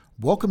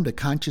Welcome to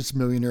Conscious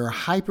Millionaire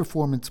High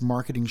Performance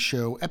Marketing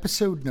Show,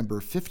 episode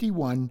number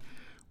 51,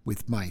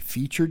 with my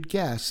featured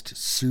guest,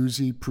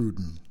 Suzy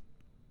Prudden.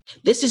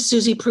 This is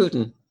Suzy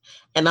Prudden,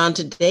 and on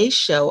today's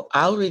show,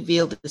 I'll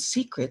reveal the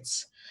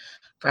secrets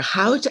for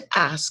how to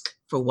ask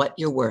for what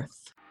you're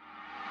worth.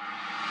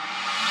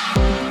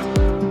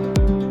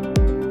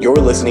 You're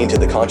listening to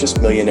the Conscious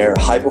Millionaire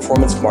High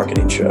Performance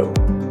Marketing Show.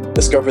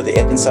 Discover the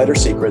insider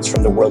secrets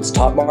from the world's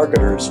top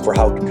marketers for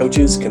how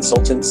coaches,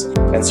 consultants,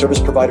 and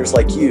service providers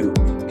like you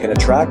can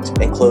attract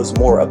and close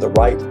more of the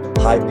right,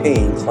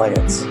 high-paying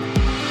clients.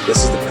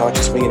 This is the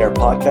Conscious Millionaire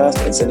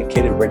podcast and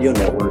syndicated radio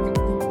network,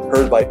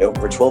 heard by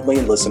over 12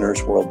 million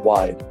listeners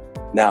worldwide.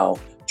 Now,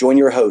 join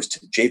your host,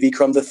 J.V.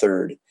 Crum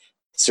III,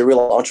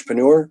 serial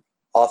entrepreneur,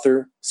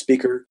 author,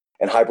 speaker,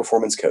 and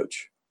high-performance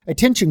coach.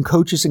 Attention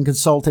coaches and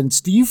consultants,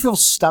 do you feel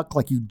stuck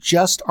like you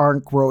just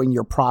aren't growing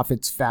your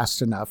profits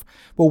fast enough?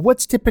 Well,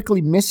 what's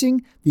typically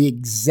missing? The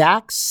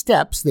exact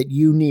steps that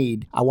you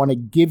need. I want to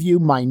give you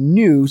my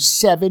new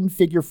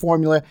 7-figure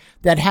formula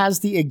that has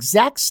the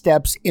exact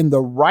steps in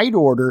the right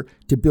order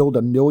to build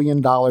 $1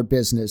 million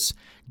business.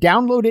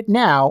 Download it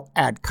now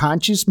at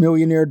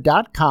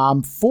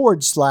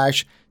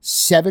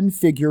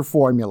consciousmillionaire.com/7-figure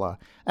formula.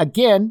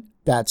 Again,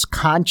 that's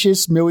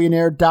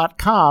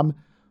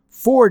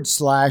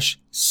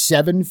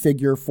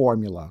consciousmillionaire.com/7-figure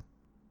formula.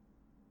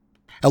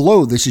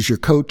 Hello, this is your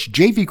coach,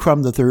 J.V.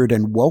 Crum III,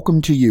 and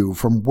welcome to you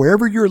from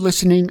wherever you're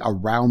listening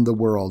around the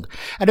world.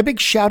 And a big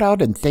shout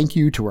out and thank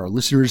you to our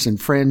listeners and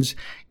friends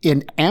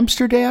in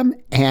Amsterdam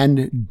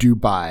and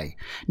Dubai.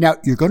 Now,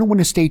 you're going to want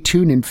to stay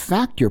tuned. In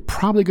fact, you're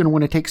probably going to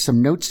want to take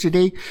some notes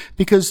today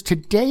because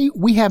today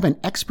we have an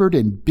expert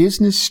in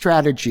business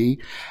strategy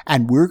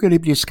and we're going to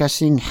be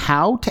discussing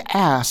how to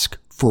ask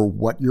for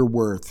what you're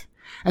worth.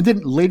 And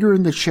then later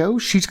in the show,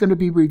 she's going to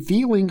be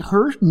revealing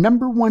her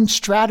number one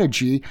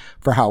strategy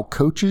for how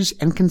coaches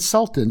and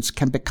consultants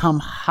can become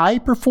high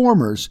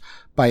performers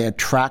by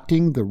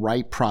attracting the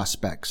right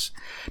prospects.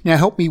 Now,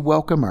 help me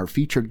welcome our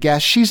featured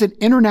guest. She's an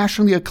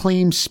internationally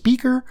acclaimed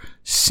speaker,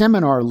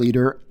 seminar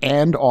leader,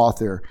 and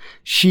author.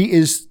 She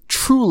is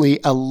truly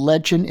a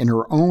legend in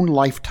her own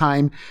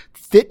lifetime.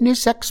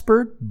 Fitness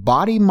expert,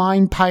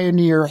 body-mind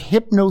pioneer,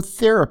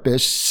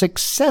 hypnotherapist,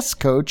 success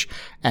coach,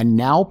 and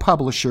now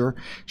publisher.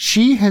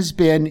 She has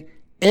been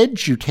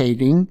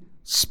educating,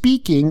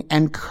 speaking,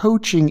 and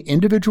coaching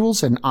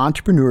individuals and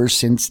entrepreneurs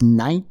since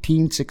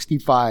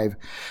 1965.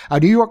 A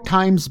New York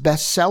Times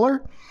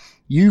bestseller.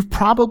 You've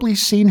probably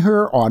seen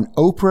her on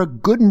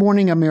Oprah, Good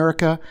Morning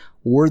America,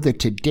 or the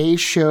Today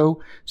Show.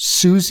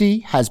 Suzy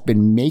has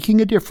been making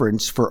a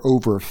difference for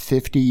over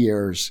 50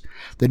 years.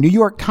 The New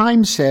York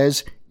Times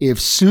says, if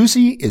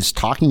Suzy is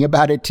talking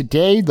about it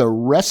today, the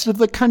rest of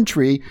the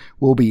country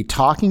will be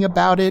talking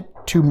about it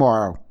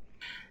tomorrow.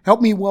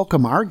 Help me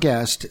welcome our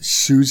guest,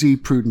 Suzy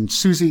Prudden.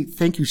 Suzy,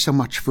 thank you so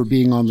much for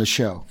being on the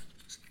show.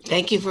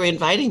 Thank you for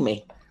inviting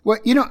me. Well,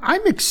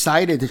 I'm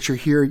excited that you're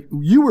here.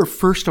 You were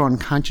first on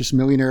Conscious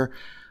Millionaire,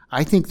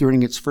 I think,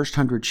 during its first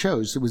 100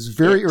 shows. It was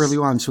very early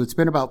on, so it's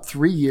been about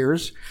 3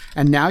 years.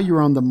 And now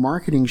you're on the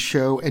marketing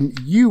show, and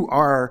you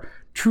are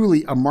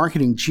truly a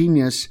marketing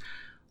genius.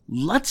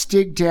 Let's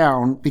dig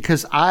down,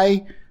 because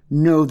I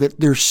know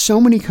that there's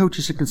so many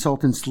coaches and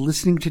consultants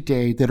listening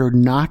today that are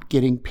not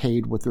getting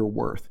paid what they're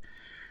worth.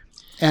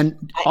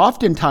 And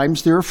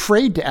oftentimes they're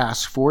afraid to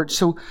ask for it.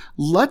 So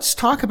let's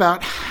talk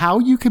about how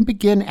you can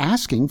begin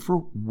asking for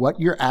what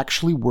you're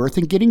actually worth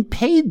and getting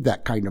paid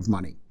that kind of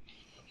money.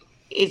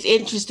 It's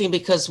interesting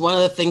because one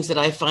of the things that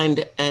I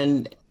find,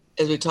 and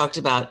as we talked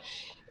about,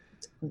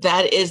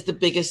 that is the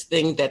biggest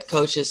thing that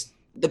coaches,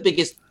 the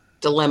biggest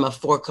dilemma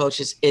for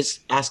coaches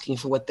is asking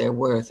for what they're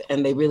worth.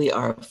 And they really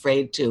are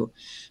afraid to,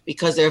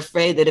 because they're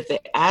afraid that if they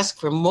ask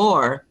for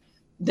more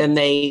than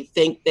they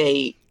think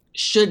they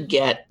should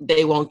get,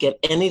 they won't get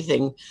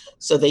anything.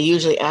 So they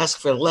usually ask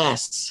for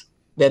less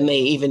than they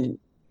even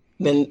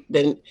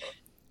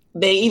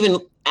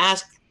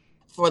ask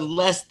for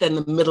less than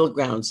the middle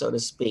ground, so to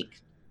speak.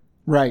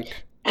 Right.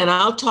 And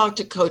I'll talk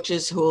to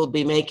coaches who will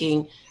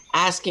be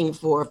asking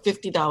for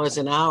 $50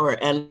 an hour.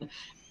 And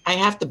I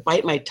have to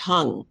bite my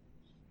tongue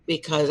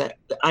because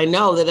I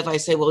know that if I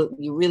say, well,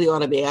 you really ought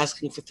to be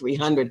asking for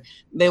 300,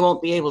 they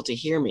won't be able to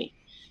hear me.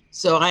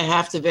 So I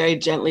have to very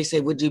gently say,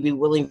 would you be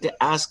willing to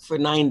ask for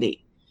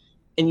 90?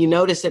 And you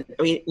notice that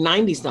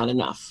 90 is not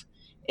enough.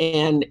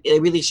 And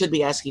it really should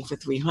be asking for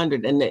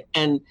 300. And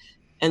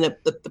the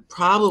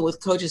problem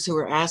with coaches who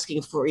are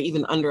asking for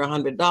even under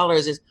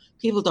 $100 is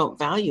people don't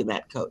value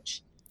that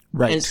coach.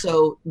 Right. And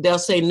so they'll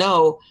say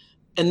no.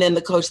 And then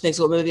the coach thinks,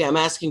 well, maybe I'm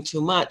asking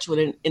too much.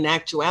 When in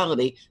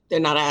actuality, they're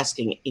not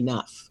asking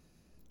enough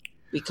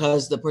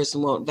because the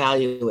person won't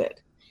value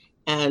it.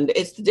 And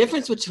it's the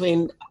difference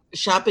between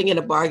shopping in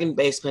a bargain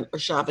basement or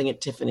shopping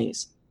at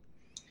Tiffany's.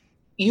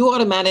 You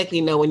automatically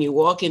know when you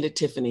walk into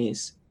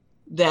Tiffany's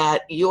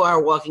that you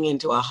are walking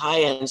into a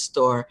high-end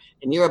store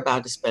and you're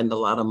about to spend a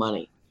lot of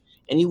money.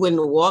 And you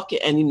wouldn't walk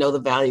it and you know the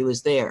value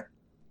is there.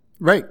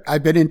 Right.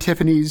 I've been in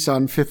Tiffany's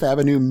on Fifth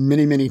Avenue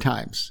many, many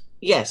times.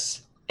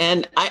 Yes.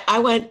 And I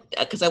went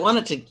because I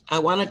wanted to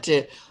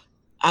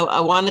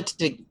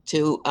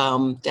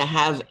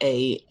have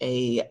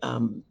a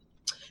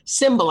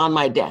symbol on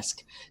my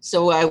desk.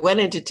 So I went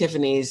into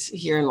Tiffany's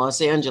here in Los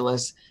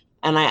Angeles,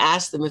 and I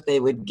asked them if they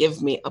would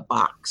give me a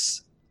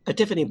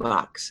Tiffany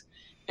box,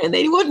 and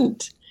they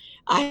wouldn't.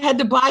 I had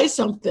to buy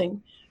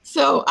something.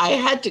 So I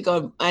had to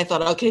go. I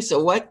thought, okay,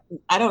 so what?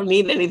 I don't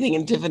need anything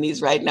in Tiffany's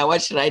right now.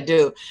 What should I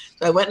do?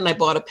 So I went and I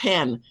bought a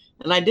pen,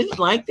 and I didn't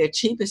like their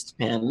cheapest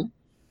pen,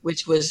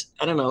 which was,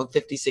 I don't know,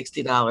 $50,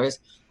 $60.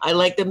 I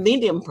liked the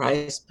medium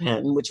priced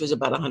pen, which was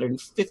about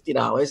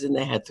 $150, and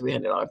they had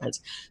 $300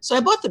 pens. So I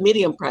bought the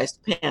medium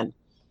priced pen,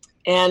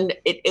 and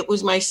it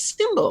was my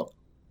symbol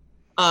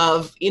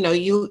of, you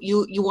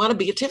want to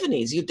be a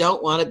Tiffany's. You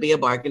don't want to be a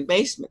bargain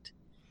basement.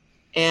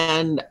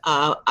 And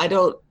I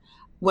don't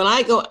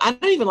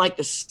even like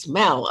the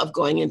smell of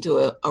going into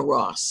a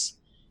Ross.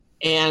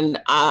 And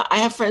I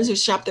have friends who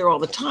shop there all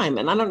the time,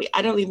 and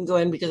I don't even go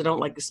in because I don't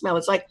like the smell.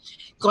 It's like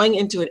going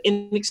into an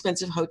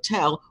inexpensive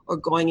hotel or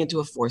going into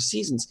a Four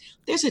Seasons.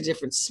 There's a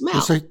different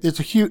smell.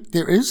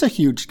 There is a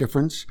huge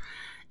difference.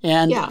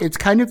 And it's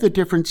kind of the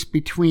difference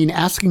between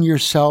asking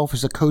yourself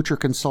as a coach or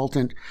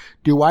consultant,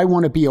 do I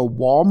want to be a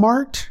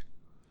Walmart?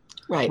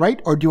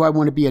 Right? Or do I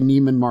want to be a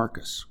Neiman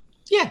Marcus?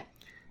 Yeah.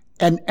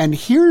 And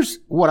here's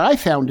what I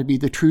found to be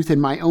the truth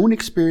in my own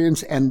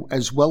experience, and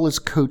as well as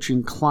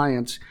coaching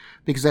clients,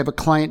 because I have a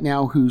client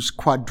now who's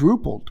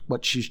quadrupled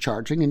what she's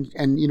charging,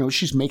 and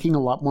she's making a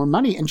lot more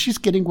money, and she's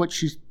getting what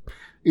she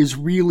is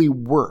really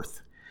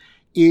worth.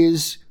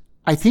 Is,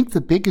 I think,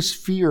 the biggest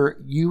fear,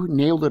 you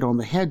nailed it on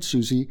the head,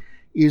 Suzy,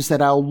 is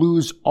that I'll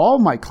lose all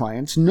my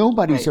clients.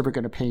 Nobody's ever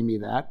going to pay me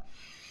that.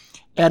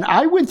 And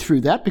I went through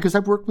that because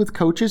I've worked with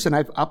coaches, and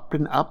I've upped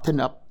and upped and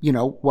up,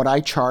 what I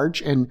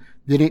charge, and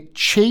then it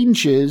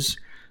changes.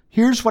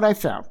 Here's what I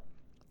found.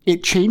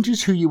 It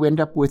changes who you end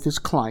up with as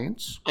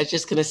clients. I was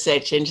just going to say,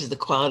 it changes the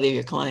quality of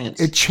your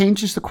clients. It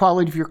changes the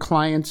quality of your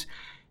clients.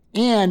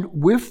 And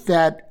with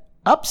that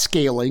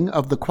upscaling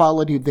of the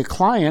quality of the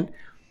client,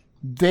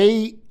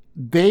 they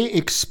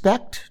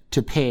expect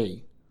to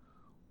pay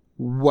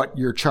what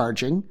you're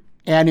charging.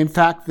 And in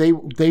fact, they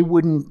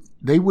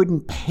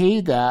wouldn't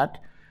pay that.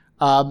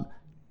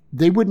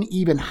 They wouldn't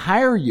even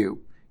hire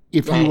you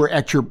if you were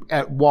at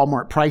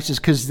Walmart prices,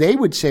 because they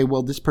would say,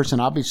 well, this person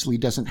obviously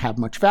doesn't have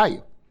much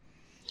value.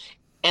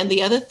 And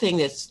the other thing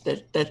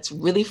that's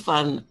really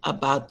fun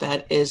about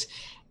that is,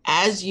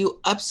 as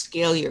you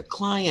upscale your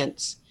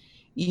clients,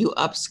 you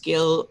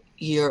upscale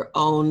your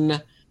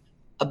own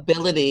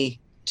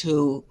ability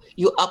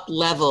you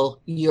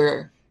up-level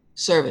your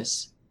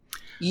service.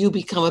 You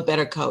become a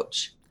better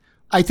coach.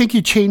 I think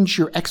you change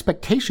your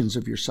expectations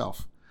of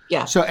yourself.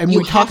 Yeah. So, and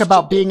we talk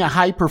about being a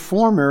high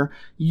performer,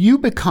 you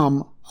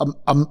become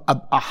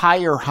a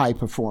higher high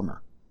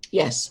performer.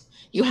 Yes,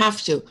 you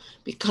have to,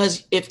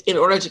 because in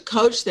order to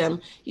coach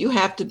them, you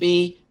have to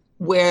be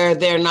where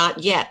they're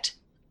not yet.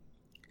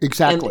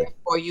 Exactly. And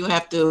therefore you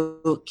have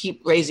to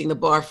keep raising the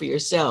bar for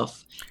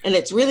yourself. And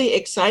it's really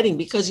exciting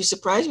because you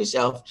surprise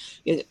yourself.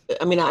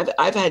 I mean,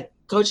 I've had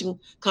coaching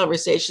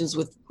conversations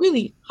with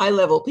really high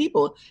level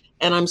people,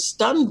 and I'm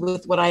stunned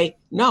with what I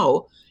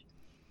know.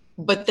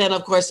 But then,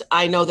 of course,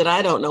 I know that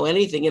I don't know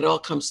anything. It all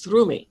comes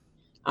through me.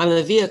 I'm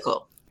the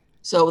vehicle.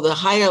 So the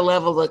higher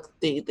level,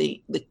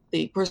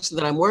 the person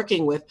that I'm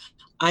working with,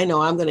 I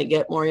know I'm going to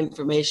get more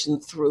information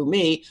through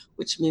me,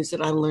 which means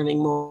that I'm learning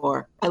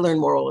more. I learn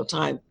more all the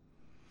time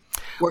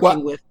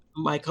working with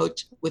my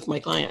coach, with my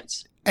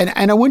clients.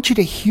 And I want you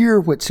to hear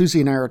what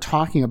Suzy and I are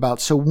talking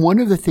about. So one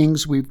of the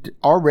things we've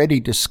already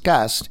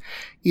discussed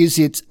is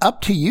it's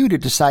up to you to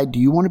decide, do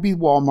you want to be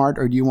Walmart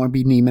or do you want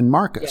to be Neiman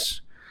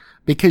Marcus? Yeah.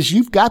 Because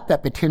you've got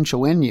that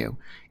potential in you.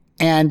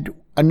 And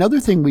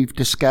another thing we've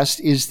discussed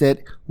is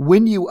that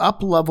when you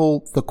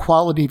up-level the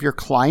quality of your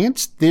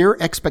clients,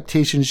 their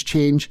expectations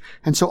change.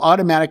 And so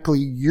automatically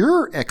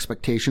your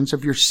expectations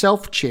of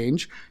yourself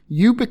change.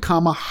 You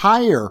become a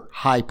higher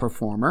high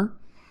performer.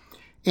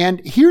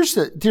 And here's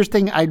the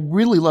thing I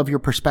really love your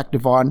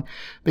perspective on,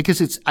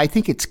 because I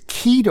think it's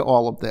key to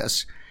all of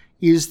this,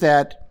 is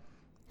that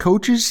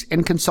coaches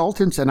and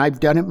consultants, and I've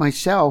done it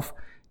myself,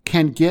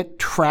 can get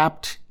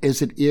trapped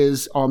as it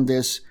is on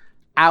this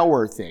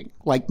hour thing.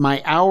 Like,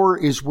 my hour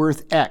is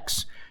worth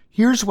X.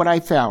 Here's what I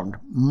found.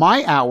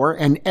 My hour,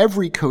 and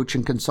every coach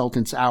and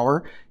consultant's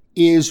hour,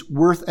 is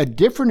worth a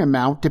different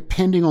amount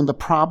depending on the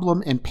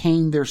problem and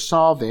pain they're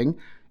solving,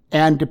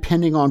 and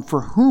depending on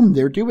for whom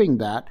they're doing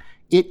that.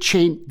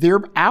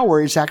 Their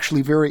hour is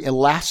actually very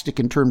elastic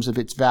in terms of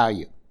its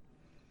value.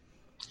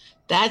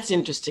 That's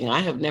interesting. I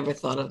have never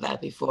thought of that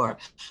before.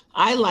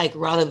 I like,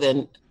 rather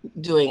than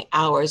doing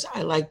hours,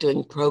 I like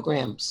doing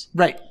programs.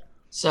 Right.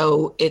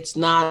 So it's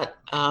not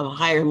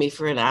hire me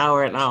for an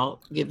hour and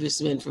I'll give you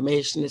some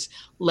information. It's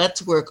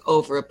let's work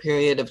over a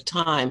period of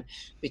time,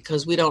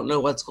 because we don't know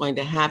what's going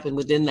to happen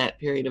within that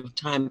period of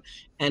time.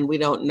 And we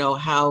don't know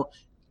how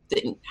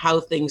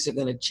things are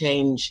going to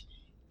change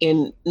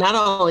in not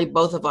only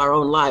both of our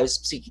own lives,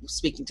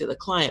 speaking to the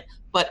client,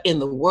 but in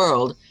the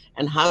world,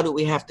 and how do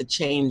we have to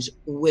change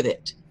with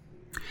it?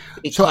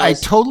 So I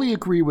Because totally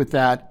agree with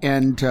that.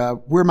 And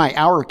where my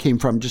hour came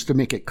from, just to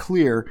make it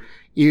clear,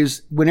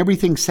 is when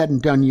everything's said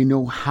and done, you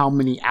know how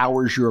many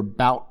hours you're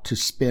about to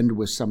spend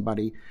with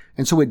somebody.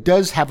 And so it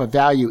does have a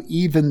value,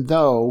 even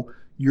though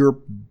you're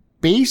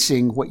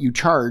basing what you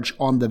charge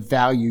on the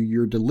value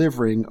you're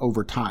delivering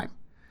over time.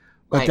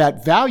 But right.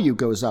 that value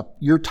goes up.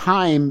 Your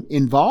time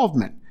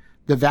involvement,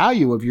 the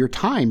value of your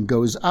time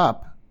goes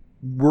up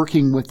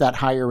working with that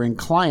higher end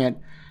client.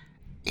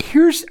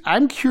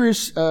 I'm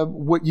curious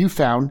what you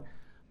found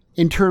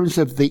in terms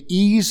of the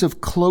ease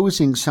of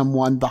closing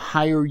someone the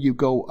higher you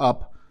go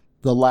up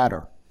the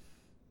ladder.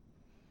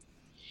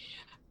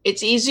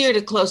 It's easier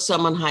to close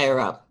someone higher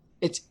up.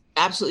 It's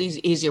absolutely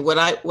easier. What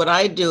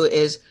I do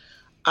is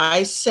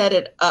I set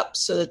it up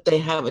so that they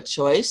have a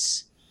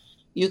choice.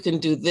 You can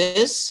do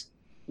this,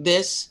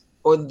 this,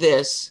 or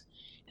this.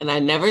 And I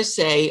never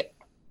say,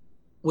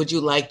 would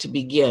you like to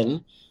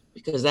begin?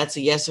 Because that's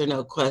a yes or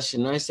no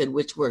question. I said,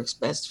 which works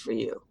best for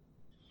you?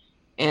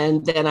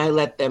 And then I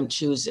let them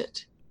choose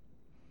it.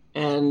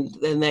 And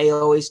then they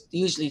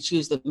usually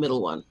choose the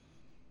middle one.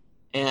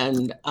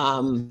 And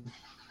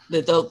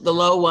the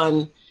low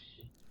one,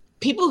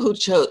 people who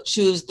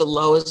choose the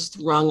lowest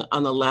rung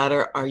on the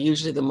ladder are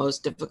usually the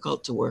most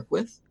difficult to work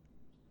with.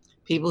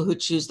 People who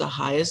choose the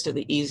highest are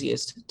the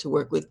easiest to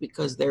work with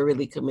because they're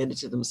really committed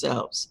to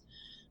themselves.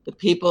 The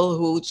people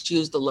who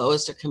choose the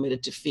lowest are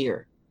committed to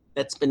fear.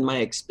 That's been my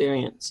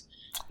experience.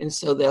 And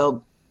so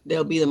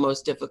they'll be the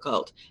most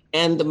difficult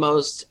and the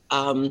most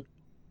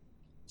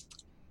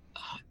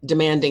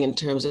demanding in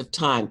terms of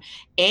time.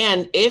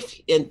 And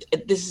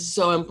this is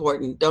so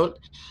important,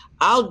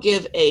 I'll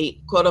give a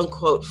quote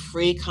unquote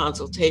free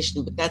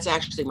consultation, but that's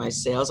actually my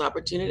sales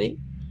opportunity.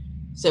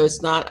 So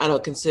it's not, I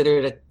don't consider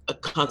it a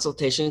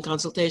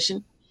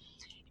consultation.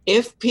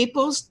 If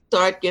people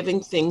start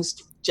giving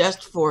things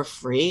just for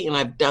free, and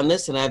I've done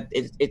this, and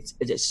it's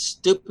a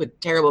stupid,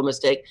 terrible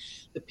mistake.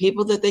 The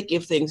people that they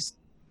give things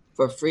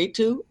for free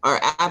to are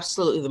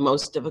absolutely the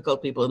most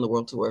difficult people in the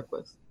world to work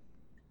with,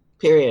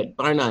 period,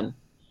 bar none.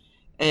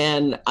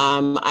 And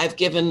I've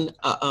given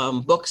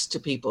books to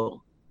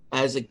people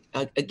as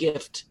a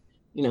gift.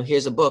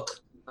 Here's a book,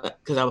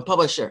 because I'm a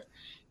publisher.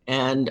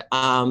 And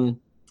the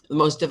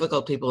most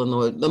difficult people in the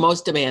world, the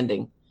most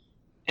demanding.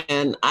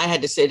 And I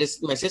had to say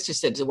this, my sister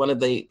said to one of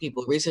the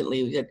people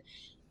recently, that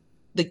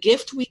the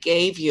gift we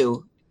gave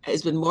you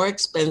has been more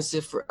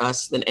expensive for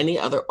us than any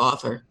other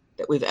author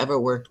that we've ever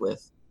worked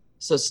with.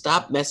 So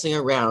stop messing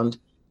around,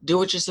 do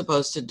what you're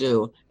supposed to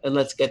do, and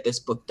let's get this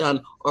book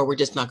done, or we're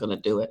just not going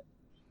to do it.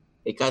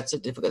 It got so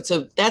difficult.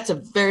 So that's a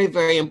very,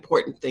 very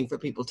important thing for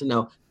people to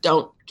know.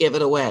 Don't give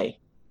it away.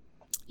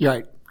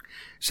 Right.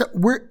 So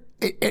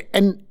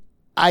and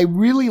I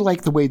really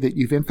like the way that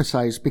you've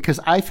emphasized,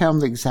 because I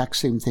found the exact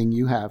same thing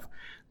you have,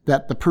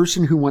 that the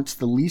person who wants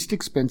the least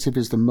expensive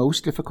is the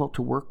most difficult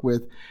to work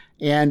with.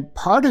 And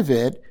part of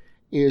it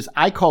is,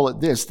 I call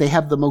it this, they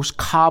have the most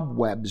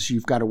cobwebs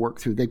you've got to work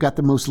through. They've got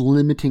the most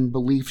limiting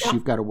beliefs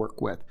you've got to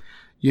work with,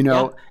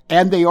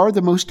 and they are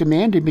the most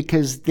demanding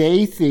because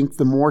they think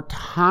the more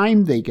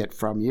time they get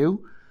from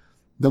you,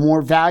 the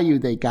more value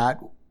they got.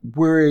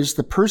 Whereas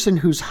the person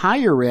who's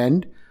higher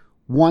end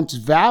wants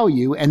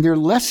value, and they're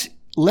less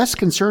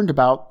concerned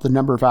about the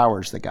number of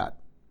hours they got.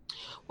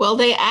 Well,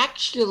 they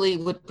actually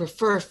would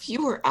prefer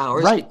fewer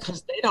hours, right,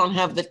 because they don't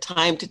have the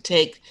time to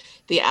take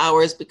the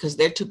hours, because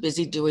they're too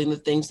busy doing the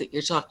things that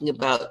you're talking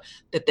about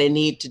that they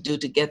need to do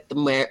to get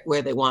them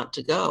where they want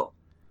to go.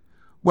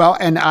 Well,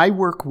 and I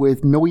work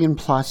with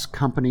million-plus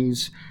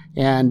companies,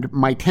 and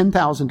my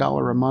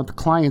 $10,000 a month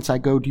clients, I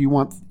go,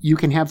 you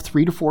can have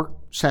 3 to 4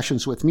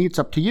 sessions with me. It's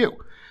up to you,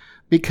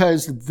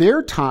 because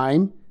their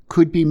time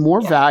could be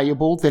more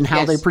valuable than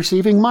how they're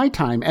perceiving my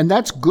time. And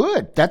that's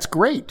good. That's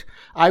great.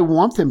 I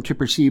want them to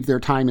perceive their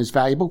time as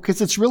valuable,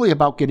 because it's really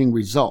about getting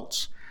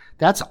results.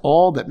 That's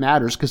all that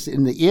matters, because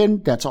in the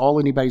end, that's all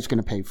anybody's going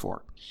to pay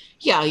for.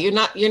 Yeah, you're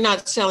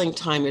not selling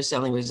time, you're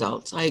selling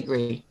results. I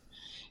agree.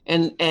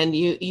 And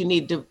you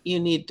need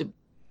to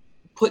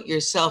put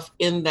yourself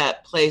in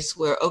that place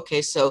where,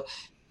 okay, so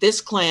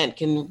this client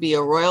can be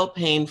a royal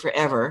pain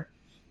forever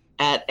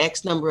at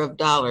X number of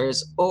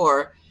dollars,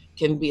 or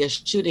can be a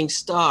shooting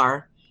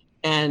star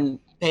and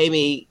pay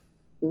me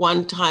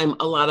one time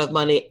a lot of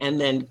money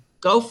and then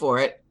go for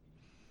it.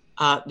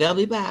 They'll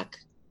be back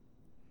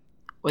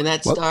when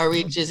that star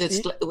reaches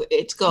its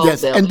goal.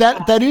 Yes, and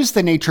that is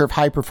the nature of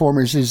high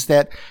performers, is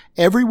that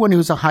everyone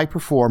who's a high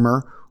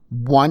performer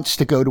wants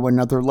to go to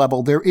another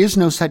level. There is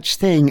no such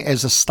thing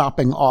as a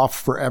stopping off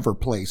forever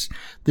place.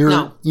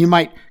 You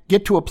might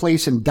get to a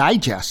place and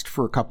digest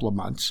for a couple of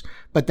months,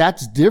 but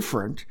that's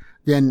different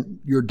than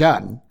you're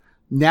done.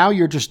 Now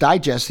you're just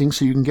digesting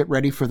so you can get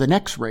ready for the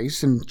next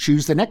race and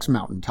choose the next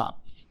mountaintop.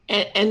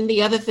 And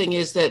the other thing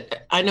is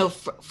that I know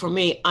for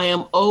me, I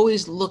am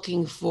always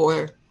looking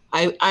for,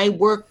 I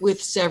work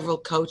with several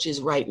coaches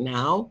right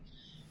now,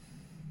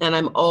 and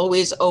I'm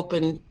always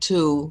open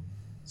to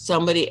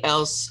somebody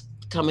else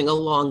coming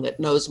along that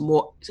knows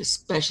more,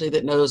 especially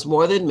that knows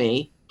more than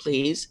me,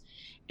 please,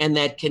 and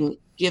that can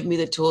give me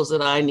the tools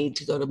that I need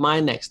to go to my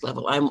next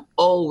level. I'm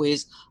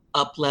always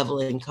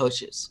up-leveling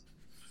coaches.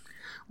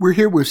 We're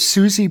here with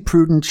Suzy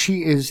Prudden.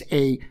 She is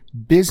a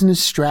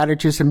business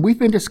strategist, and we've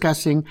been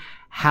discussing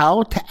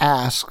how to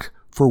ask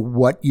for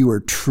what you are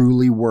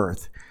truly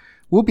worth.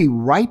 We'll be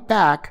right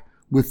back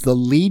with the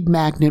lead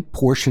magnet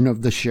portion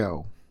of the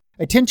show.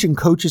 Attention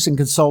coaches and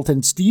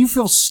consultants, do you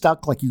feel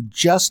stuck like you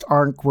just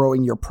aren't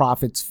growing your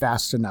profits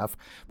fast enough?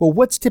 Well,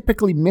 what's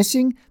typically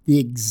missing? The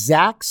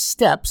exact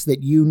steps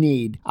that you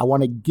need. I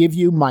want to give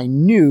you my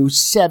new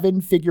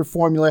 7-figure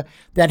formula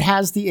that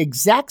has the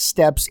exact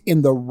steps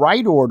in the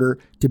right order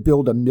to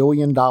build $1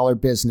 million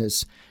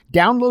business.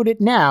 Download it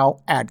now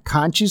at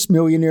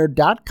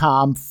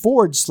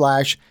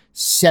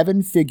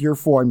consciousmillionaire.com/7-figure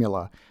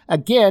formula.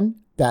 Again,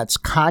 that's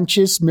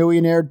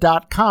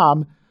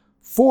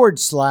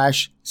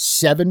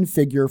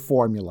consciousmillionaire.com/7-figure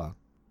formula.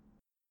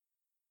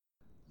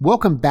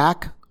 Welcome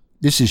back.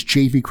 This is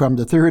J.V. Crum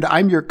III.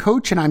 I'm your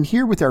coach, and I'm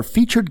here with our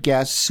featured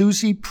guest,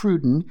 Suzy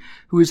Prudden,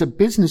 who is a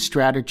business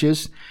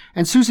strategist.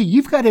 And Suzy,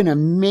 you've got an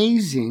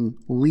amazing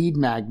lead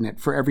magnet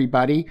for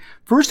everybody.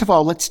 First of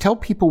all, let's tell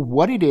people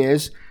what it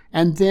is,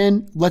 and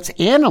then let's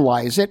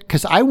analyze it,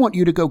 because I want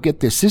you to go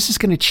get this. This is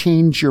going to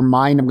change your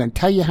mind. I'm going to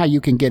tell you how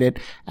you can get it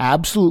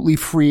absolutely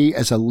free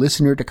as a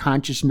listener to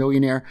Conscious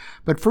Millionaire.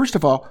 But first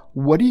of all,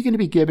 what are you going to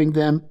be giving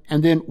them?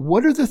 And then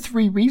what are the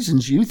 3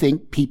 reasons you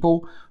think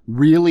people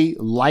really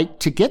like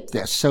to get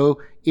this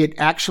so it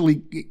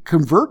actually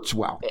converts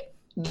well?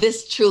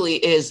 This truly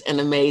is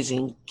an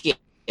amazing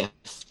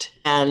gift.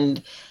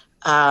 And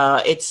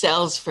it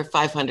sells for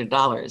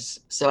 $500.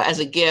 So as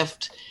a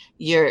gift,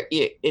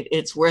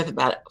 it's worth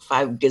about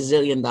 $5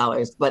 gazillion,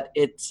 but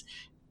it's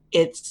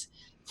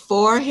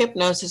 4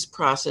 hypnosis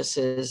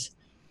processes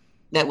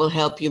that will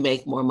help you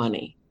make more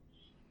money.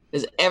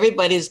 Because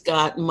everybody's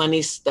got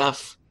money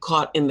stuff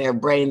caught in their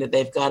brain that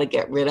they've got to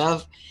get rid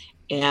of.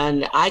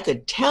 And I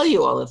could tell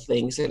you all the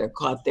things that are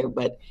caught there,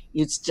 but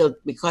you'd still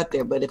be caught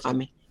there. But if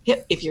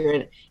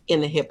you're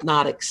in a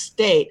hypnotic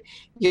state,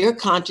 your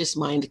conscious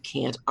mind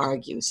can't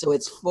argue. So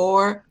it's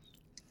 4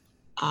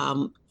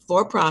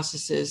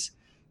 processes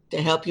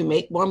to help you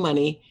make more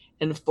money,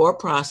 and 4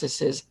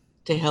 processes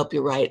to help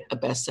you write a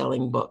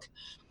best-selling book.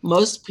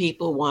 Most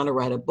people want to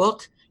write a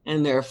book,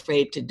 and they're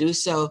afraid to do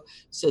so.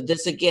 So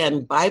this,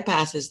 again,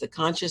 bypasses the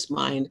conscious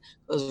mind,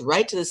 goes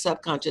right to the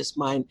subconscious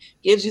mind,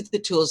 gives you the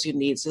tools you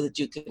need so that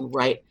you can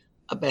write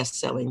a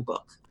best-selling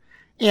book.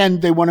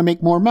 And they want to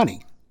make more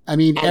money. I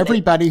mean,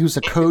 everybody who's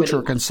a coach or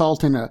a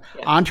consultant, an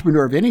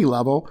entrepreneur of any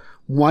level,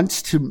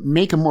 wants to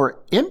make a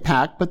more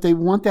impact, but they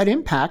want that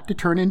impact to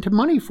turn into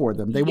money for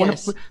them. They want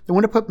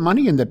to put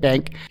money in the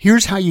bank.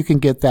 Here's how you can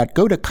get that.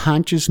 Go to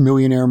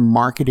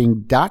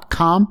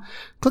consciousmillionairemarketing.com.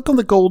 Click on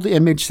the gold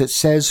image that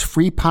says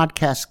free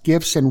podcast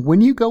gifts. And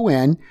when you go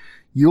in,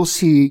 you'll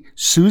see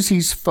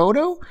Suzy's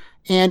photo,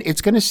 and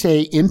it's going to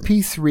say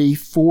MP3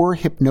 4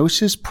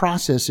 hypnosis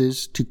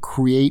processes to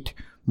create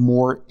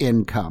more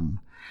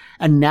income.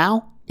 And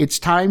now it's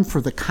time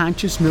for the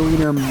Conscious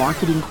Millionaire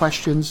marketing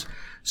questions.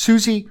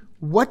 Suzy,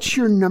 what's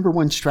your number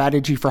 1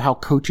 strategy for how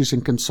coaches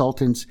and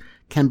consultants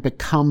can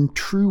become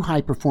true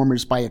high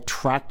performers by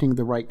attracting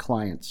the right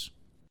clients?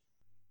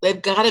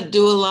 They've got to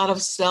do a lot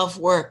of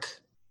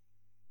self-work.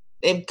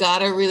 They've got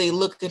to really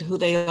look at who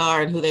they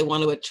are and who they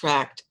want to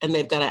attract, and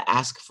they've got to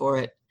ask for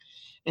it.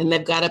 And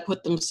they've got to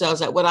put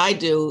themselves out. What I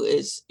do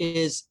is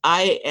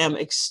I am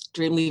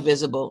extremely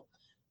visible.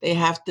 They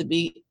have to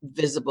be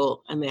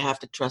visible, and they have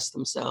to trust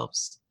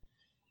themselves.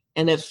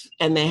 And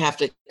they have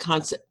to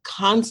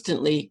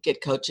constantly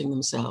get coaching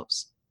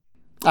themselves.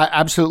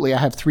 Absolutely. I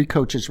have 3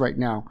 coaches right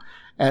now,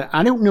 and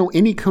I don't know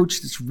any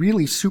coach that's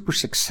really super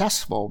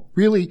successful,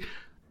 really,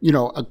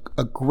 a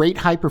great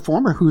high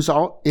performer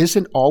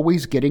isn't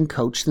always getting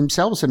coached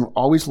themselves and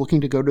always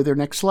looking to go to their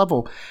next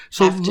level.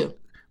 So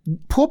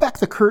pull back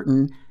the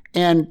curtain,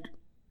 and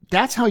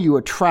that's how you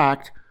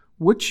attract.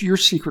 What's your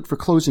secret for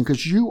closing?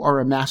 Because you are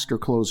a master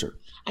closer.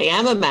 I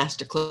am a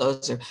master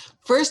closer.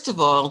 First of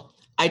all,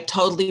 I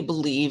totally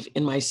believe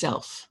in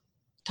myself.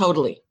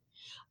 Totally.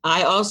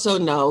 I also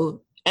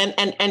know, and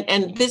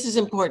this is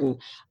important,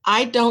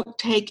 I don't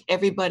take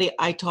everybody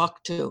I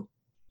talk to.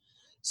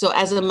 So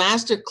as a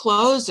master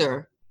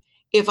closer,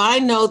 if I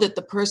know that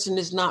the person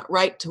is not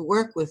right to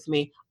work with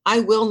me,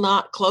 I will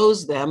not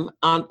close them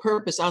on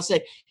purpose. I'll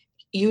say,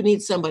 you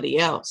need somebody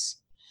else.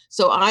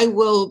 So I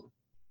will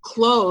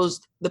close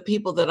the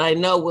people that I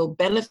know will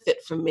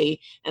benefit from me.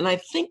 And I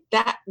think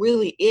that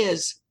really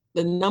is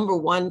the number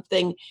 1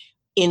 thing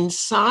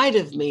inside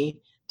of me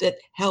that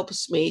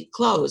helps me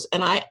close.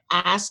 And I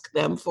ask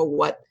them for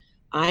what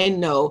I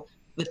know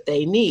that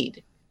they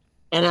need.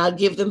 And I'll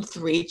give them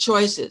 3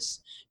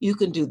 choices. You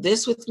can do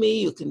this with me.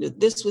 You can do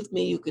this with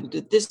me. You can do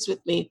this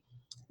with me.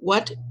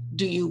 What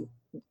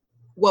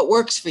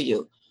works for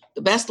you?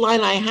 The best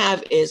line I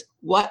have is,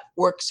 what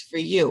works for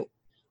you?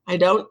 I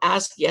don't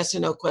ask yes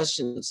or no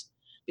questions,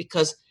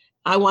 because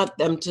I want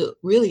them to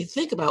really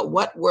think about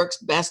what works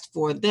best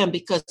for them.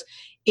 Because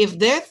if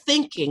they're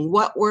thinking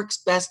what works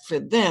best for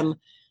them,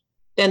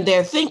 then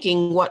they're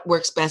thinking what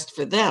works best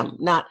for them,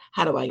 not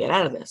how do I get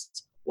out of this?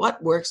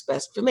 What works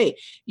best for me?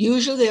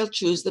 Usually they'll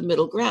choose the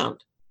middle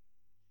ground.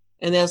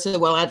 And they'll say,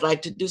 well, I'd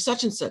like to do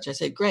such and such. I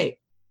said, great.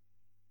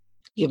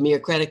 Give me your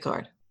credit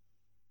card.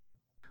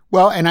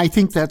 Well, and I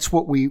think that's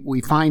what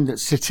we find, that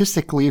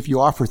statistically, if you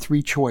offer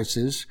 3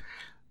 choices,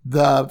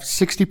 the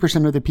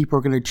 60% of the people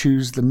are going to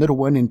choose the middle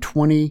one, and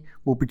 20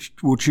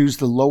 will choose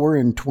the lower,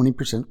 and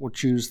 20% will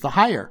choose the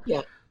higher.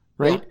 Yeah.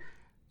 Right? Yeah.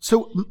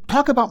 So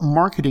talk about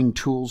marketing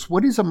tools.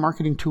 What is a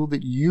marketing tool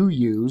that you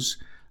use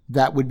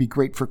that would be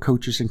great for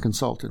coaches and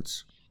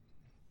consultants?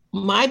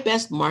 My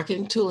best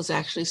marketing tool is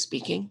actually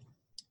speaking.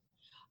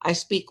 I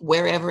speak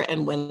wherever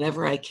and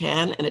whenever I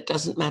can, and it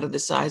doesn't matter the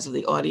size of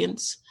the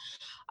audience.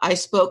 I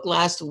spoke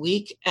last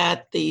week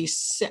at the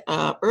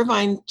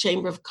Irvine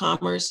Chamber of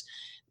Commerce.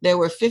 There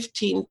were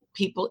 15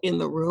 people in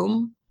the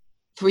room.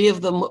 2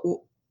 of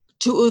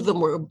them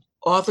were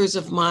authors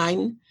of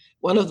mine.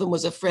 One of them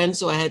was a friend,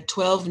 so I had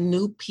 12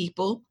 new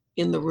people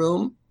in the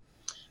room,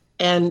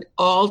 and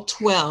all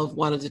 12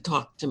 wanted to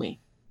talk to me.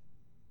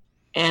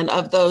 And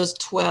of those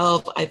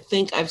 12, I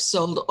think I've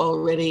sold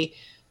already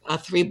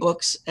 3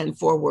 books and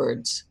 4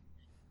 words.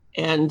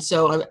 And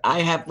so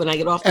I have, when I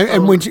get off the phone.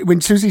 And when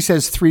Suzy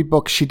says 3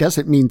 books, she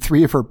doesn't mean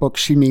 3 of her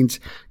books. She means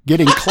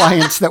getting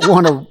clients that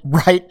want to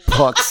write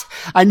books.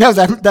 I know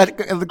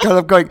that kind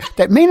of going,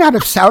 that may not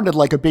have sounded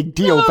like a big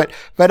deal,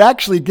 but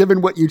actually,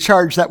 given what you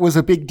charge, that was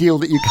a big deal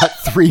that you got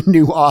 3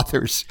 new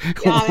authors.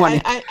 Yeah,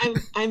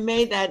 I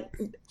made that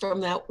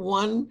from that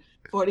one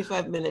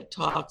 45-minute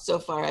talk. So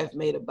far, I've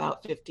made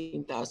about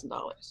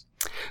 $15,000.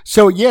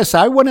 So yes,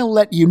 I want to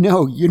let you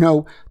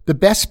know, the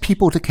best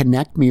people to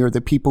connect me are the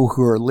people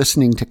who are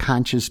listening to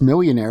Conscious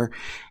Millionaire.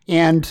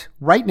 And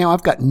right now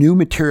I've got new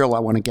material I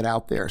want to get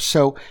out there.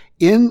 So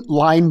in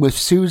line with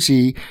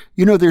Suzy,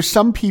 there's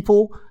some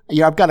people,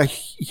 I've got a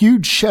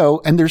huge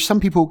show, and there's some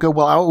people who go,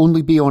 well, I'll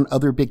only be on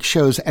other big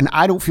shows. And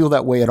I don't feel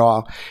that way at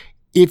all.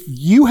 If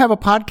you have a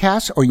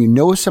podcast, or you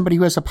know somebody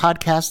who has a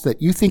podcast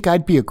that you think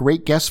I'd be a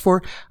great guest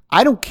for,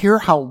 I don't care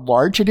how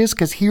large it is,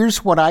 because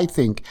here's what I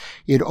think.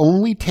 It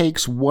only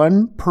takes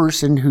one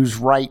person who's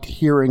right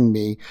hearing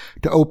me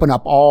to open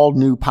up all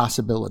new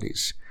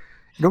possibilities.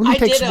 It only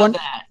takes one.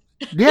 That.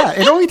 Yeah,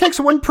 it only takes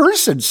one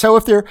person. So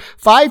if there are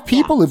 5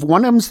 people, if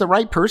one of them's the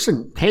right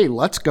person, hey,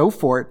 let's go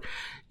for it.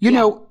 You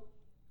know,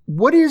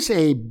 what is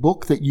a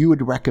book that you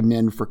would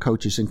recommend for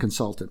coaches and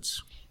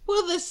consultants?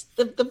 Well,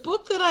 the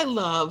book that I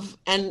love,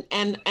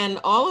 and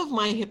all of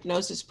my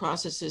hypnosis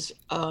processes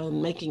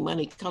making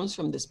money comes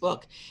from this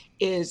book,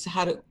 is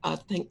How to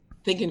Think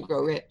and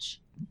Grow Rich.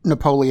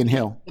 Napoleon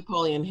Hill.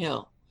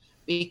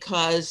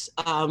 Because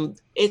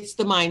it's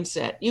the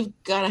mindset. You've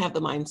got to have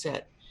the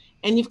mindset,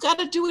 and you've got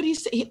to do what he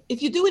says.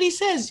 If you do what he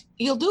says,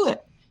 you'll do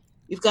it.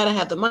 You've got to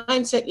have the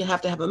mindset. You have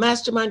to have a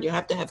mastermind. You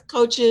have to have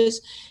coaches.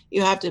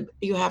 You have to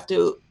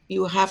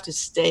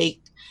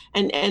stay.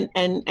 And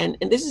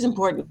this is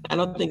important. I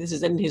don't think this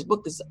is in his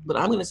book, but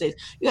I'm going to say is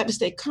you have to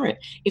stay current.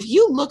 If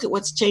you look at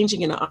what's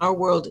changing in our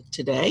world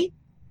today,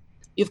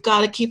 you've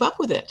got to keep up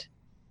with it.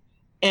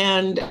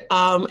 And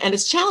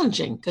it's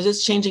challenging because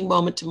it's changing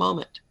moment to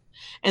moment.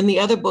 And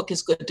the other book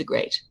is Good to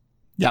Great.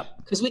 Yeah.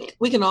 Because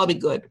we can all be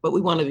good, but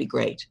we want to be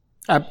great.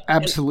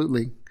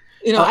 Absolutely.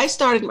 And, I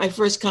started my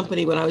first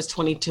company when I was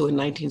 22 in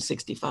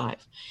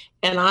 1965.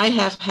 And I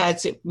have had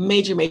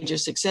major, major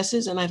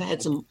successes, and I've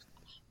had some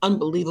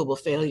unbelievable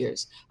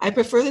failures. I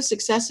prefer the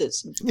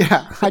successes.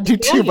 Yeah, I do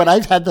too, but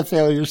I've had the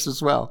failures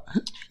as well.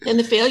 And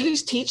the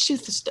failures teach you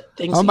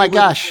things. Oh my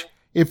gosh.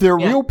 If they're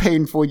real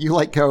painful, you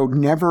go,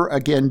 never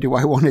again do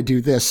I want to do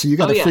this. So you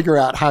got to figure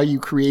out how you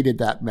created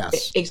that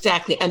mess.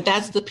 Exactly. And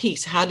that's the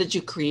piece. How did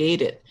you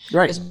create it?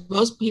 Right. Because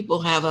most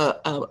people have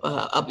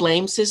a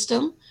blame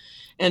system.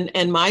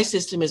 And my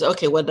system is,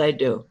 okay, what did I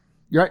do?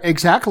 Yeah,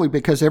 exactly.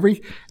 Because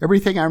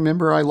everything I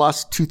remember, I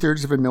lost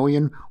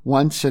 $250,000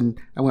 once, and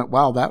I went,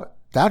 wow,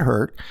 that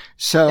hurt.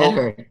 So that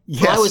hurt.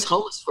 Yes. Well, I was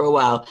homeless for a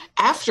while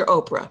after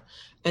Oprah,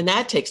 and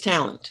that takes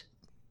talent.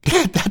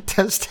 That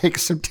does take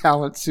some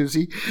talent,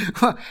 Suzy,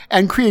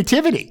 and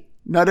creativity.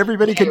 Not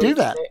everybody can do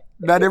that.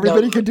 Not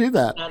everybody can do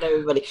that. Not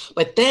everybody.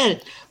 But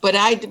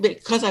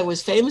because I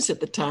was famous at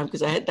the time,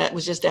 because that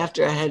was just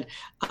after I had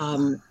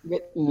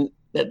written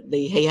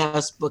the Hay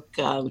House book,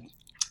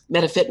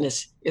 Meta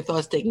Fitness, Your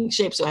Thoughts Taking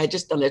Shape. So I had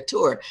just done a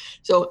tour.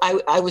 So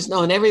I was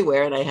known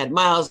everywhere, and I had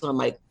miles on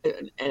my,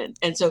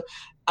 and so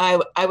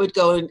I would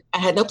go, and I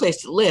had no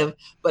place to live,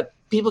 but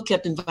people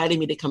kept inviting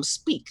me to come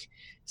speak.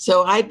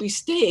 So I'd be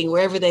staying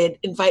wherever they'd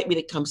invite me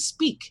to come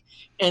speak.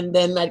 And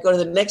then I'd go to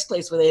the next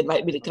place where they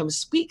invite me to come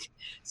speak.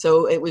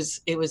 So it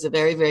was a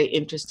very, very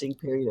interesting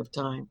period of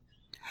time.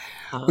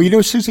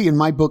 Well, Suzy, in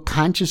my book,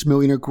 Conscious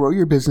Millionaire, Grow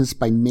Your Business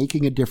by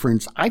Making a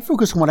Difference, I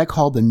focus on what I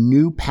call the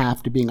new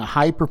path to being a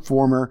high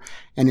performer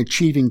and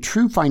achieving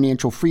true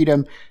financial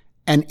freedom.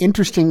 And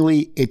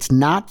interestingly, it's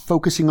not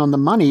focusing on the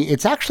money.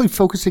 It's actually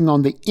focusing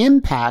on the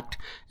impact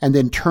and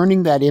then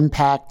turning that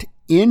impact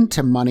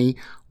into money.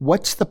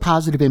 What's the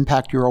positive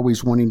impact you're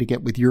always wanting to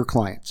get with your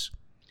clients?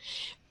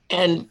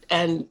 And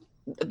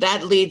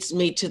that leads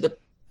me to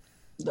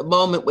the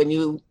moment when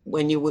you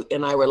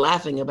and I were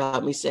laughing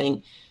about me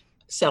saying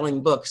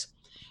selling books.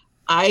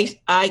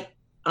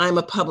 I'm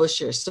a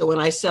publisher, so when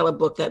I sell a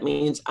book, that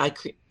means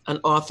an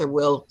author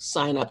will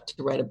sign up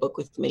to write a book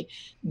with me.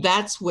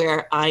 That's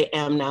where I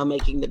am now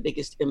making the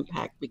biggest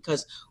impact,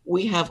 because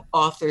we have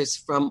authors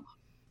from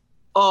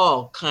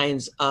all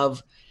kinds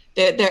of,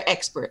 they're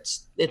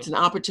experts. It's an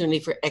opportunity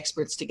for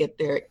experts to get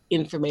their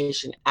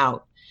information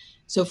out.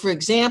 So for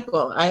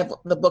example, I have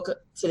the book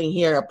sitting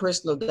here, a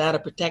personal data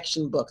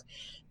protection book.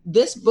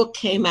 This book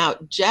came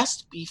out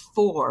just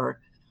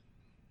before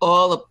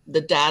all of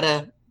the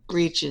data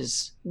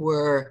breaches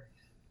were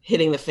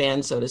hitting the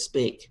fan, so to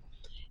speak.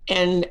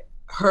 And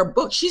her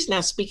book, she's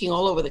now speaking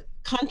all over the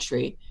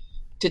country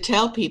to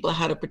tell people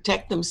how to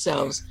protect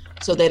themselves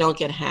so they don't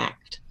get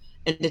hacked,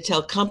 and to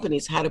tell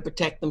companies how to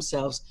protect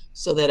themselves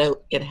so they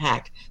don't get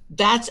hacked.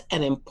 That's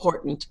an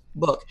important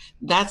book.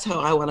 That's how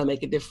I want to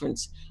make a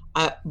difference,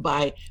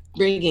 by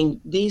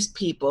bringing these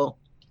people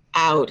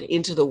out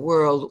into the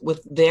world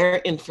with their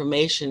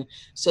information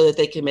so that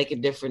they can make a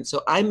difference.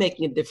 So I'm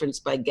making a difference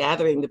by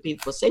gathering the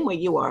people, same way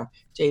you are,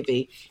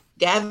 JV,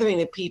 gathering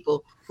the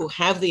people who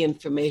have the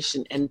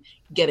information and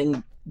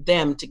getting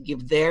them to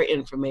give their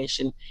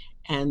information,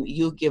 and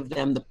you give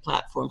them the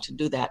platform to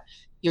do that.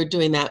 You're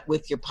doing that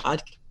with your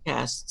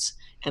podcasts,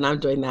 and I'm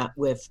doing that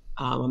with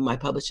my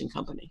publishing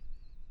company.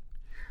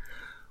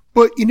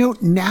 But,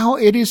 now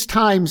it is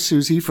time,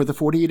 Suzy, for the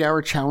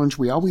 48-hour challenge.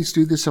 We always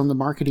do this on the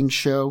marketing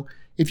show.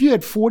 If you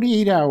had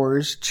 48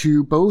 hours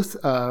to both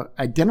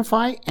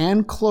identify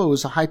and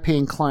close a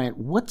high-paying client,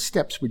 what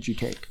steps would you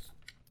take?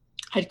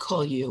 I'd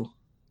call you.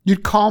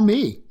 You'd call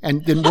me,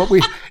 and then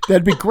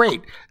that'd be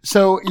great.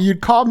 So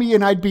you'd call me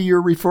and I'd be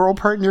your referral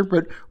partner,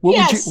 but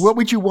what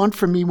would you want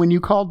from me when you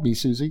called me,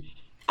 Suzy?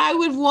 I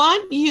would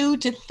want you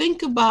to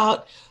think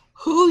about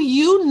who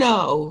you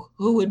know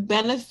who would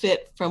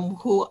benefit from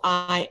who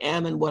I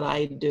am and what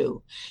I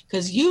do.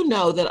 Because you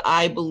know that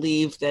I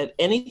believe that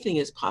anything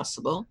is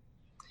possible,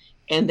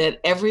 and that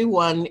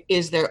everyone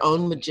is their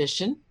own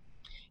magician,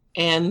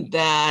 and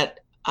that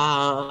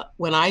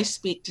when I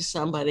speak to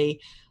somebody,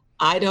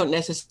 I don't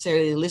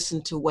necessarily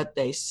listen to what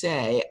they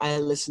say. I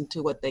listen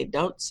to what they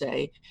don't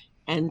say.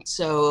 And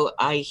so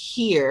I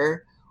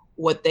hear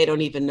what they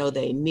don't even know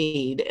they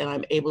need. And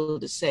I'm able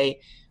to say,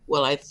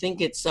 well, I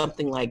think it's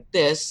something like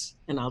this.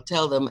 And I'll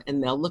tell them,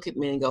 and they'll look at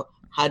me and go,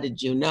 how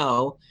did you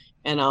know?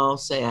 And I'll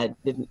say, I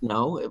didn't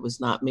know. It was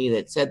not me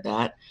that said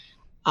that.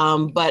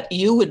 But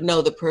you would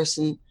know the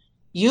person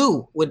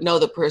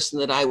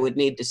that I would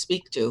need to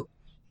speak to.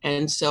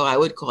 And so I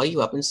would call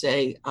you up and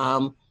say,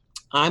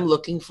 I'm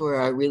looking for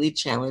a really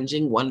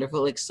challenging,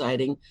 wonderful,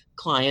 exciting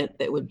client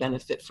that would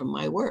benefit from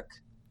my work.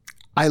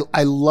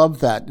 I love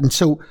that. And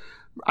so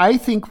I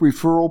think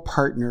referral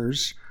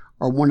partners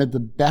are one of the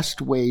best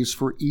ways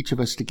for each of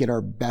us to get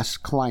our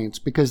best clients,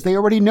 because they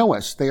already know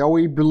us. They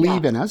already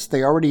believe in us.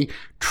 They already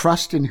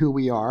trust in who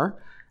we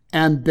are.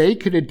 And they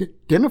could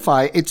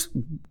identify, it's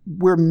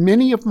where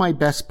many of my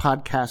best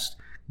podcast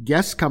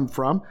guests come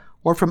from,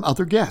 or from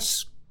other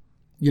guests.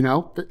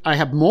 I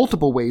have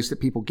multiple ways that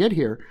people get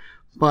here,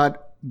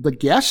 but the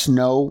guests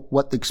know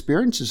what the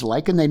experience is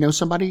like, and they know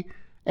somebody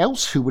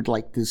else who would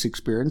like this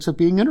experience of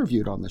being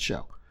interviewed on the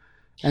show.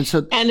 And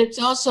it's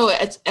also,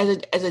 as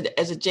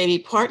a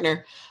JV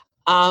partner,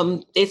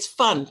 it's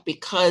fun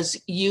because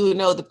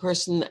the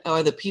person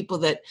or the people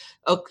that,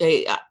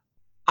 okay,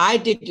 I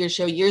did your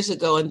show years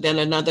ago, and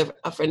then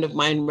a friend of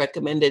mine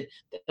recommended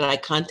that I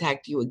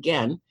contact you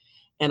again,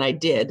 and I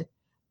did.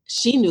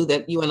 She knew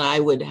that you and I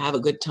would have a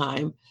good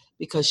time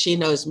because she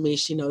knows me,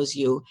 she knows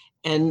you.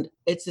 And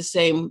it's the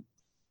same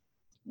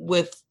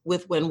with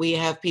when we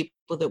have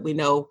people that we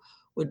know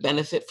would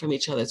benefit from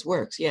each other's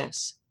works.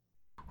 Yes.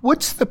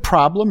 What's the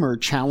problem or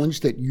challenge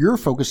that you're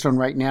focused on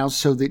right now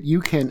so that you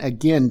can,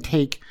 again,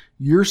 take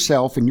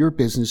yourself and your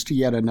business to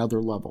yet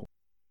another level?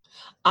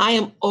 I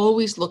am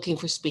always looking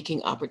for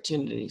speaking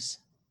opportunities.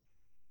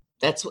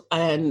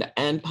 And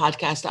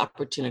podcast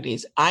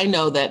opportunities. I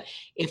know that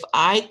if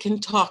I can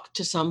talk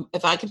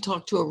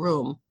to a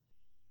room,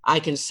 I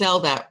can sell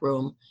that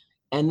room.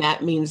 And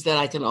that means that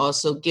I can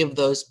also give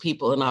those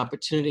people an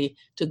opportunity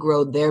to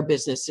grow their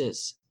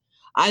businesses.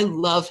 I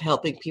love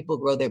helping people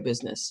grow their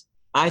business.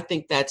 I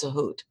think that's a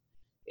hoot.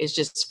 It's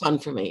just fun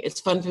for me. It's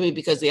fun for me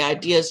because the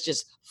ideas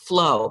just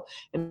flow,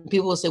 and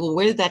people will say, well,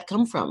 where did that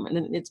come from?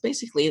 And it's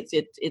basically,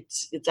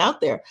 it's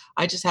out there.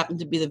 I just happen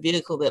to be the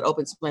vehicle that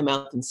opens my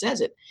mouth and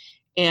says it.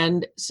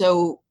 And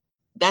so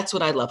that's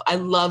what I love. I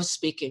love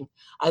speaking.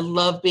 I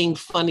love being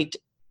funny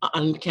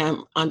on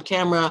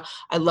camera.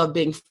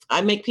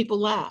 I make people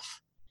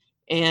laugh.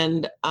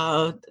 And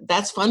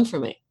that's fun for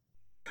me.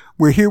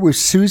 We're here with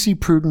Suzy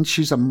Prudden.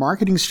 She's a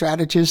marketing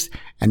strategist.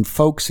 And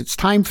folks, it's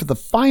time for the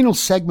final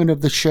segment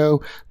of the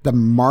show, the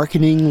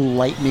marketing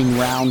lightning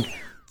round.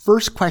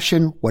 First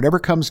question, whatever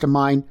comes to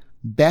mind,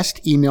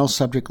 best email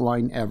subject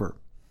line ever.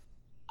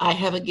 I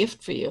have a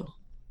gift for you.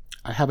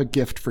 I have a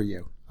gift for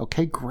you.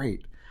 Okay,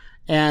 great.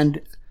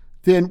 And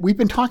then we've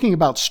been talking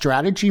about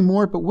strategy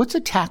more, but what's a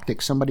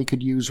tactic somebody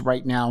could use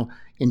right now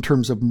in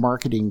terms of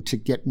marketing to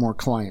get more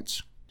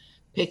clients?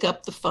 Pick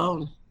up the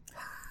phone.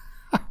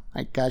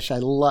 My gosh, I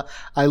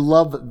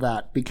love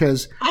that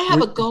because I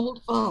have a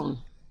gold phone.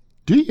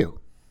 Do you?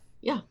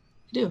 Yeah,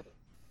 I do.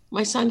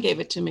 My son gave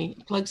it to me.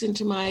 It plugs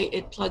into my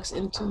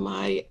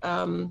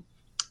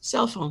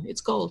cell phone.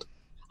 It's gold.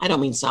 I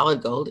don't mean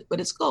solid gold, but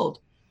it's gold.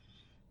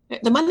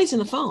 The money's in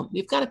the phone.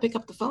 You've got to pick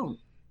up the phone.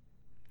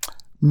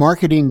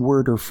 Marketing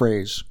word or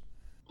phrase?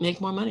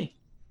 Make more money.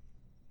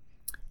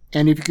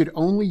 And if you could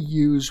only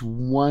use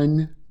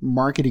one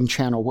marketing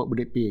channel, what would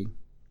it be?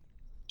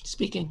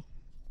 Speaking.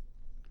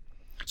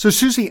 So,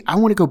 Suzy, I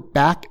want to go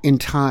back in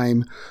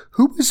time.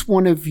 Who was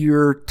one of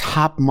your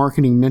top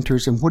marketing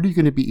mentors, and what are you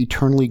going to be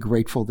eternally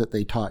grateful that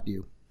they taught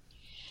you?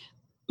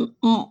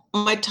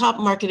 My top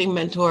marketing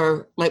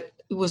mentor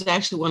was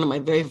actually one of my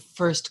very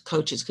first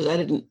coaches, because I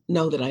didn't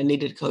know that I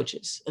needed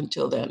coaches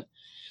until then.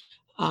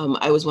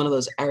 I was one of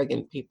those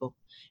arrogant people.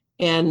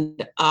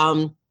 And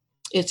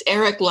it's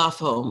Eric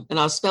Lofholm, and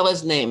I'll spell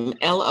his name,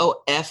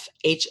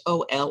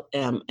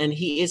 Lofholm. And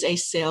he is a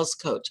sales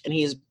coach, and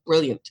he is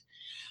brilliant.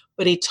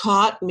 But he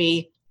taught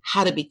me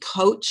how to be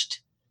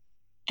coached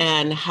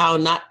and how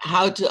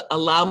to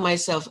allow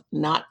myself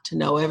not to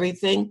know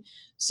everything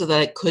so that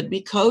I could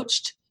be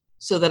coached,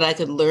 so that I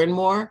could learn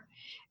more.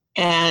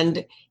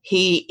 And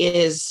he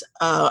is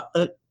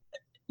a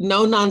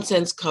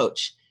no-nonsense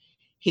coach.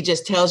 He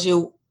just tells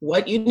you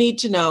what you need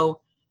to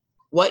know,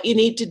 what you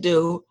need to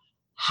do,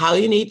 how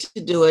you need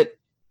to do it,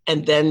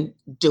 and then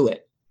do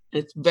it.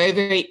 And it's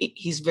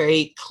he's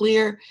very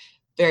clear,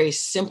 very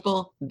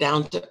simple,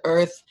 down to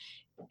earth.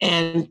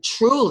 And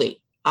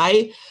truly,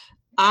 I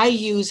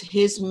use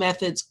his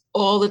methods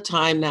all the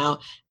time now.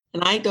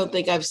 And I don't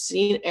think I've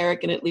seen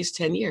Eric in at least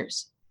 10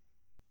 years.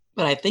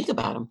 But I think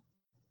about him,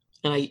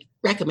 and I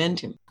recommend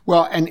him.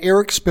 Well, and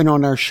Eric's been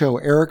on our show,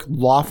 Eric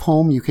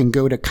Lofholm. You can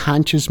go to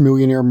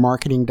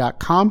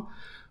consciousmillionairemarketing.com.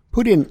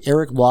 Put in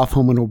Eric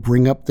Lofholm and it'll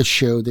bring up the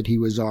show that he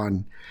was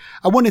on.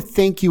 I want to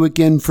thank you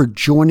again for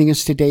joining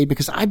us today,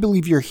 because I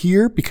believe you're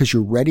here because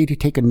you're ready to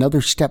take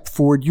another step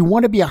forward. You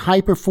want to be a high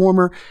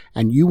performer,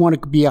 and you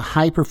want to be a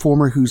high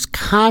performer who's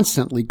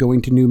constantly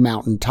going to new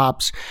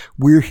mountaintops.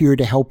 We're here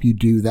to help you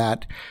do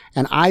that.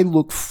 And I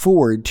look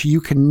forward to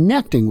you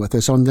connecting with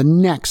us on the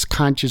next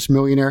Conscious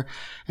Millionaire.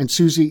 And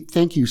Suzy,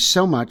 thank you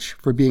so much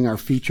for being our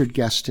featured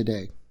guest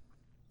today.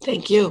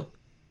 Thank you.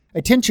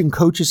 Attention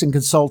coaches and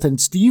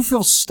consultants, do you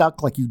feel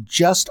stuck, like you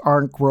just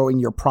aren't growing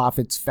your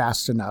profits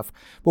fast enough?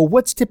 Well,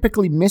 what's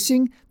typically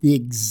missing? The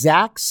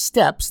exact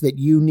steps that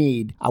you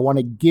need. I want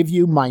to give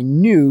you my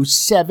new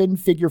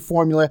 7-figure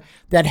formula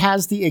that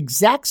has the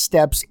exact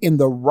steps in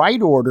the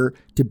right order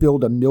to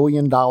build $1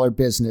 million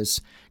business.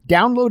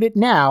 Download it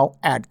now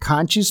at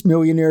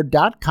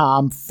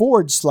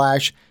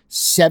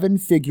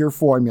consciousmillionaire.com/7-figure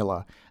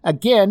formula.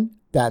 Again,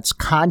 that's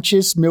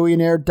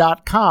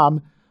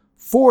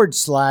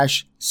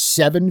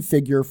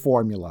consciousmillionaire.com/7-figure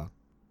formula.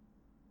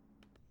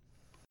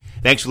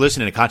 Thanks for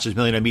listening to Conscious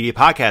Millionaire Media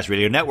Podcast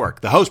Radio Network.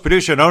 The host,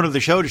 producer, and owner of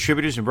the show,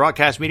 distributors, and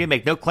broadcast media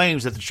make no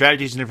claims that the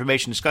strategies and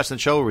information discussed in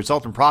the show will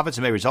result in profits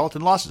and may result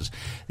in losses.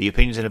 The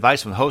opinions and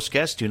advice from the host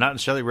guests do not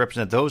necessarily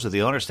represent those of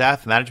the owner,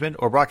 staff, management,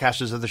 or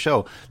broadcasters of the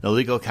show. No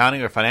legal,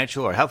 accounting, or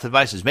financial or health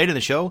advice is made in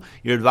the show.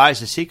 You're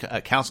advised to seek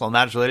counsel on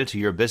matters related to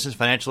your business,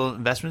 financial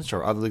investments,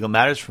 or other legal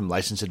matters from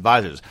licensed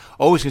advisors.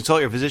 Always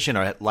consult your physician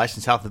or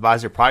licensed health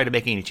advisor prior to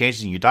making any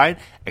changes in your diet,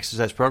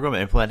 exercise program,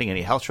 and implementing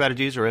any health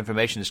strategies or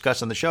information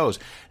discussed on the shows.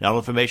 Not all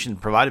information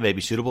provided may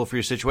be suitable for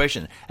your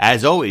situation.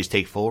 As always,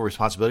 take full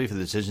responsibility for the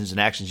decisions and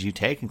actions you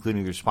take,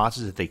 including the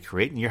responses that they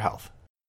create in your health.